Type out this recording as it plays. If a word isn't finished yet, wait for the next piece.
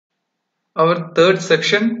Our third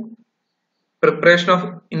section, preparation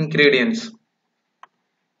of ingredients.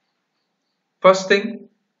 First thing,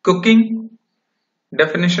 cooking.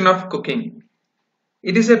 Definition of cooking.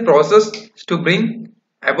 It is a process to bring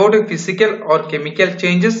about a physical or chemical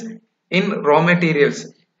changes in raw materials,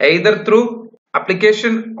 either through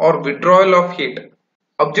application or withdrawal of heat.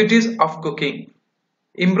 Objectives of cooking: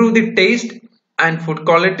 improve the taste and food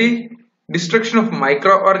quality, destruction of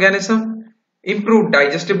microorganisms, improve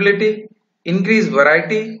digestibility, increase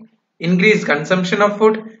variety, increase consumption of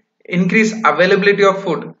food, increase availability of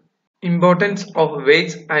food. Importance of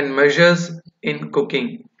weights and measures in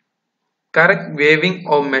cooking. Correct weighing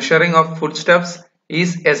or measuring of foodstuffs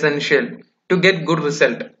is essential to get good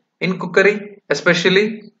result in cookery,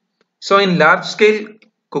 especially so in large scale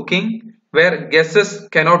cooking where gases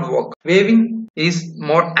cannot work. Weighing is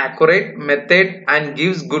more accurate method and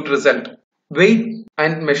gives good result. Weight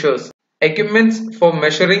and measures. Equipments for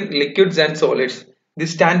measuring liquids and solids. The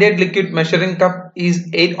standard liquid measuring cup is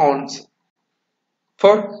 8 ounce.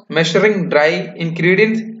 For measuring dry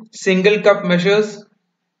ingredients, single cup measures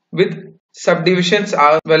with subdivisions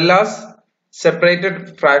as well as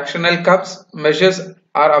separated fractional cups measures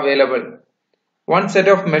are available. One set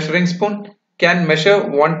of measuring spoon can measure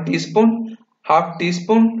 1 teaspoon, half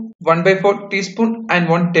teaspoon, 1/4 teaspoon and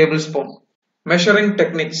 1 tablespoon. Measuring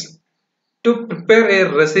techniques. To prepare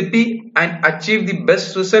a recipe and achieve the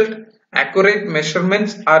best result, accurate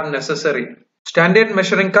measurements are necessary. Standard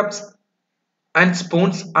measuring cups and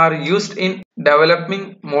spoons are used in developing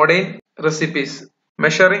modern recipes.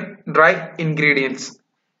 Measuring dry ingredients.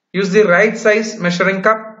 Use the right size measuring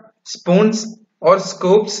cup, spoons or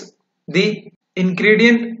scoops the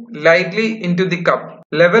ingredient lightly into the cup.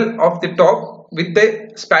 Level of the top with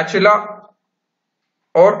a spatula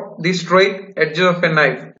or the straight edge of a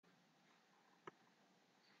knife.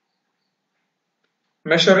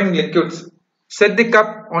 Measuring liquids. Set the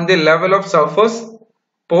cup on the level of surface.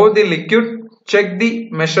 Pour the liquid. Check the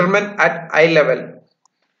measurement at eye level.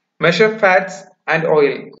 Measure fats and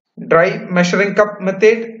oil. Dry measuring cup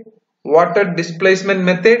method, water displacement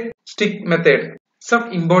method, stick method.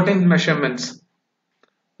 Some important measurements.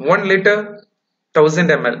 1 liter 1000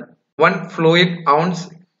 ml. 1 fluid ounce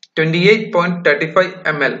 28.35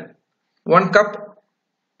 ml. 1 cup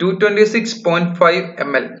 226.5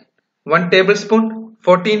 ml. 1 tablespoon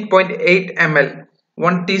 14.8 ml.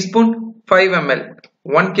 1 teaspoon 5 ml.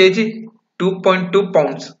 1 kg 2.2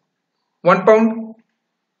 pounds. 1 pound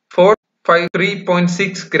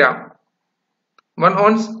 3.6 gram. 1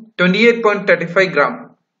 ounce 28.35 gram.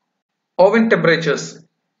 Oven temperatures.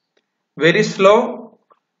 Very slow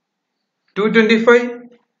 225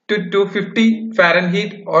 to 250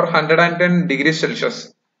 Fahrenheit or 110 degrees Celsius.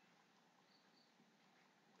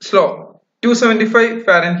 Slow 275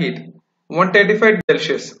 Fahrenheit 135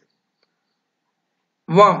 Celsius.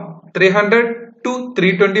 Warm 300 to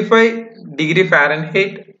 325 degree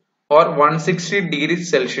Fahrenheit or 160 degrees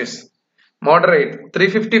Celsius. Moderate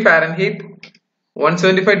 350 Fahrenheit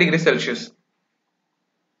 175 degrees Celsius.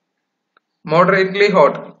 Moderately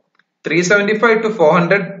hot 375 to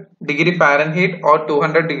 400 degree Fahrenheit or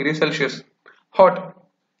 200 degrees Celsius. Hot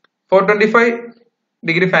 425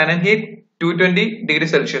 degree Fahrenheit 220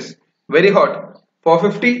 degrees Celsius. Very hot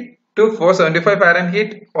 450 to 475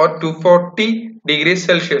 Fahrenheit or 240 degrees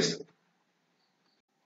Celsius.